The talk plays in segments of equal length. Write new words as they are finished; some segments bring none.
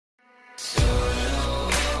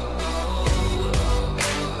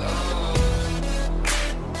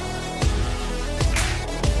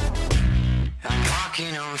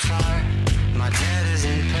far, my debt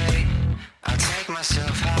isn't paid. I'll take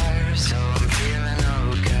myself higher, so I'm feeling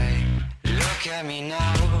okay. Look at me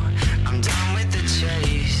now, I'm done with the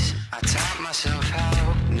chase. I taught myself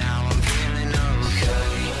how, now I'm feeling okay.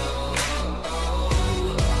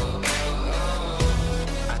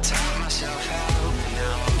 I taught myself how,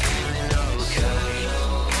 now I'm feeling okay.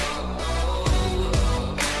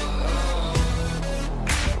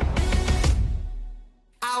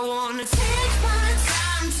 I wanna take my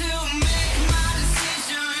time to make my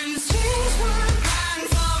decisions, change my mind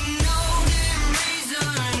for no damn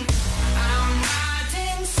reason. I'm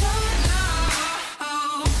riding so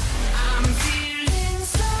low, I'm feeling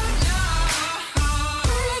so low.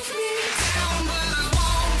 Break me down but I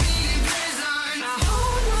won't be in prison. I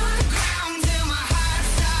hold my ground till my heart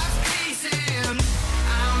stops beating.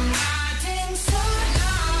 I'm riding so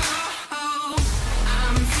low,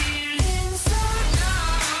 I'm feeling so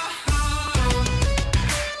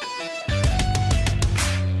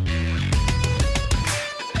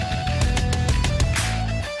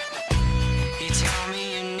You tell me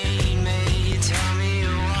you need me, you tell me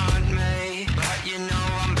you want me, but you know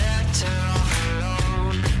I'm better off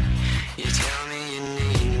alone. You tell me you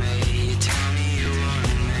need me, you tell me you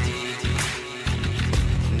want me.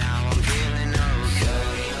 Now I'm feeling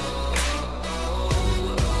okay.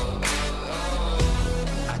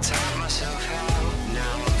 I taught myself how,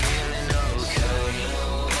 now I'm feeling okay.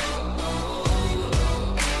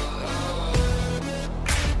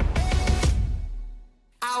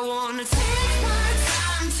 I wanna take my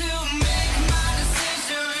time to make my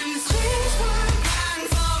decisions, change my mind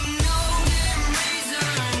for no damn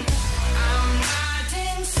reason. I'm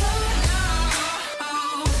riding so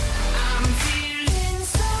low, I'm feeling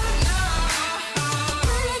so low.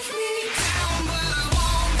 Break me down but I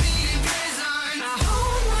won't be in prison. I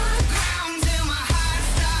hold my ground till my heart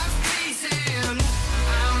stops beating.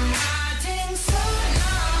 I'm riding so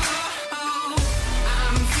low,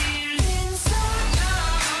 I'm feeling so low.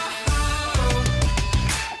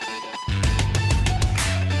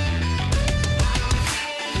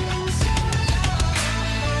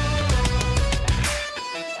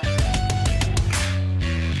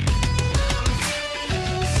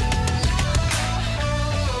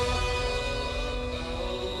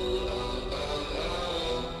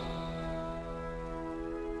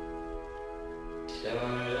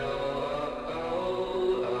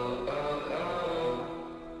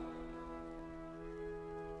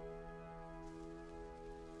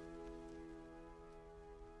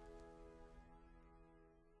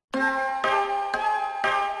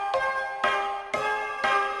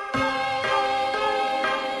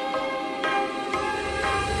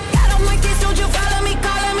 Out of my case, don't you follow me,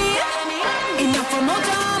 calling me. Enough for more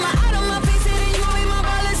drama. Out of my face, it ain't you ain't my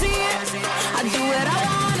policy. I do what I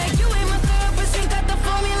want, like you ain't my therapist, ain't got the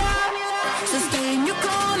formula. So stay in your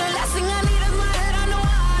corner. Last thing I need is my head on the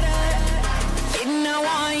water. Didn't I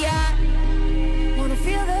want ya? Wanna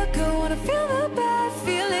feel the good, wanna feel the bad,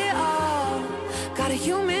 feel it all. Got a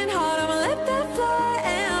human heart, I'ma let that fly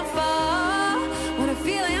and fall. Wanna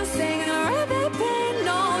feel it, I'm singing, I'll ride that pain,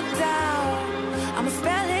 no doubt. I'ma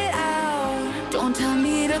spell it out. Don't tell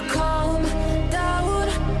me to calm down.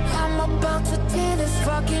 I'm about to tear this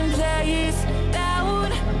fucking place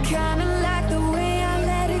down. Kinda like the way I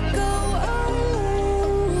let it go. Oh,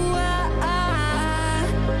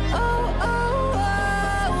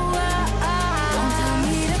 Don't tell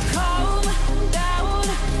me to calm down.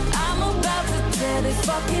 I'm about to tear this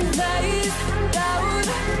fucking place down.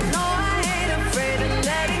 No, I ain't afraid of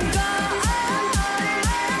letting go.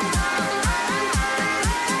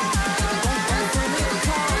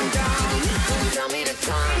 Tell me to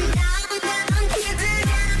calm down.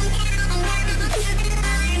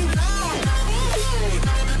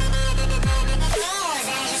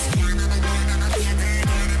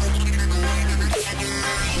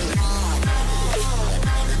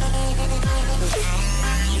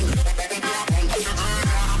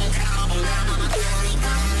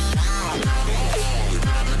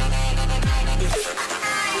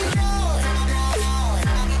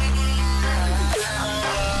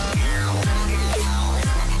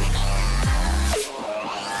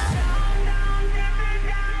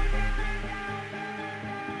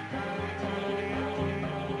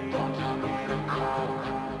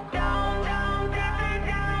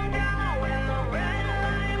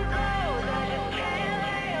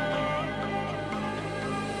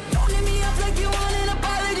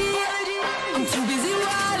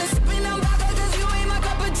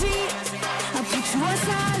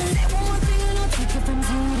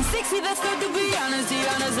 See, that's good to be honest,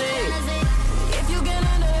 honestly. If you get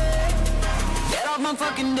under it, get off my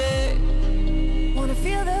fucking dick. Wanna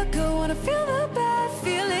feel the good, wanna feel the bad,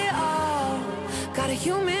 feel it all. Got a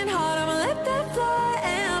human heart, I'ma let that fly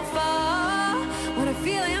and fall. Wanna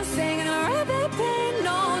feel it, I'm singing, I'll ride that pain,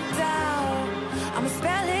 no doubt. I'ma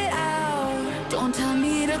spell it out. Don't tell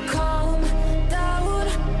me to calm down,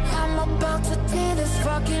 I'm about to tear this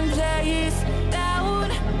fucking place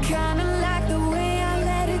down. Kinda like the way I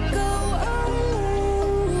let it go.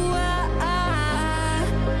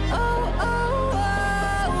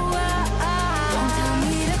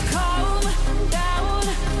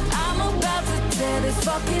 This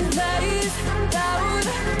fucking place down.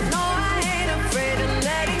 No, I ain't afraid of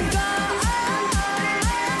letting go.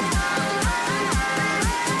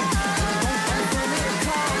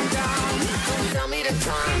 Don't tell me to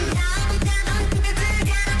calm down.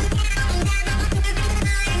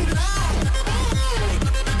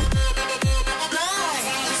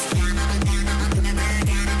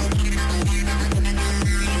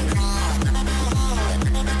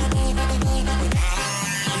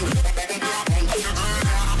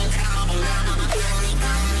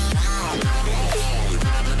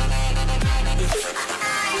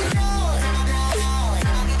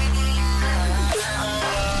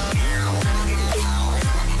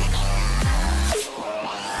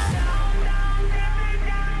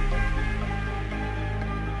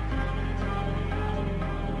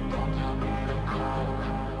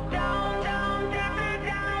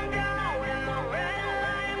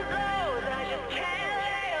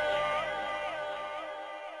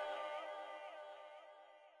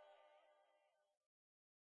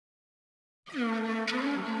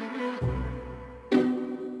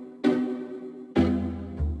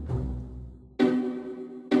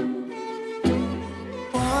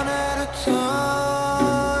 One at a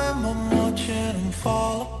time, I'm watching them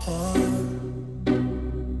fall apart.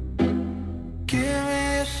 Give me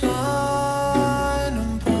a sign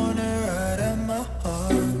and point it right at my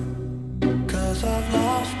heart. 'Cause I've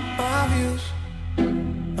lost my views.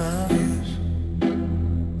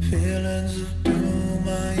 Feelings of doom I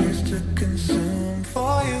used to consume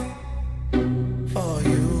for you.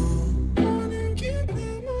 Wanna give me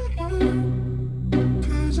my heart,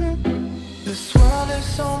 'cause this world is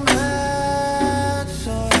so mad,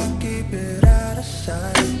 so I keep it out of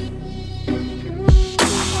sight.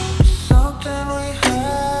 Something we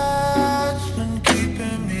had's been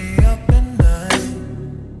keeping me up at night.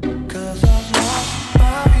 'Cause I've lost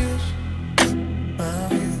my views.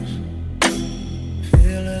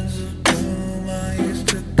 Feelings of doom I used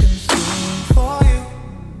to consume for you.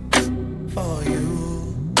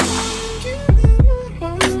 Give me my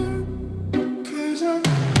heart, 'cause I'm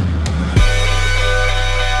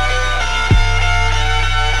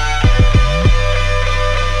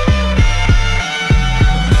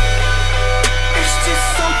it's just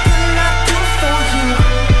something I do for you.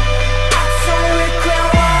 I don't regret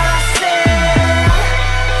what I said.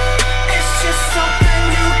 It's just something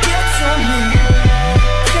you give to me.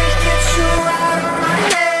 Can't get you out of my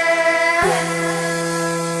head.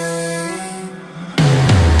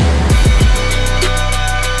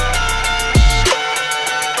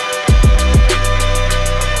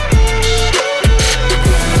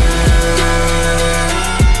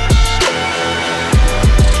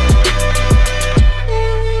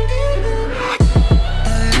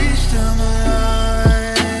 At least I'm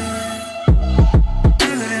alive.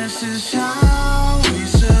 This is how we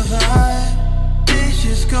survive. Days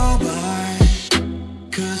just go by.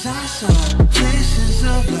 'Cause I saw places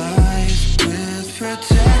of life with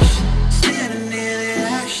protection, standing near the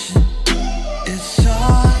action. It's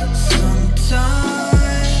hard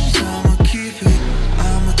sometimes. I'ma keep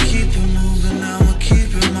it moving, I'ma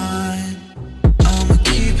keep it mine. I'ma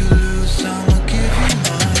keep it loose, I'ma give you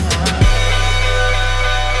mine.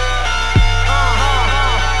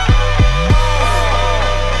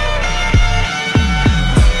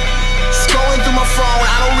 Scrolling through my phone,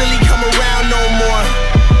 I don't really come around no more.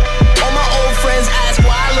 All my old friends ask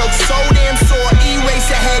why I look so damn sore. Erase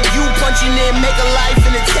ahead, you punching in, make a life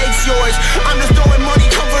and it takes yours. I'm just throwing money,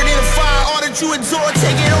 comfort in a fire, all that you adore,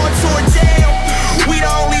 take it on tour. Damn, we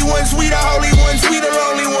the only ones, we the holy ones, we the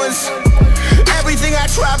lonely ones. Everything I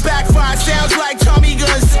try backfire, sounds like Tommy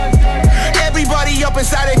guns. Everybody up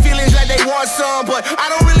inside their feelings like they want some, but I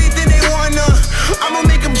don't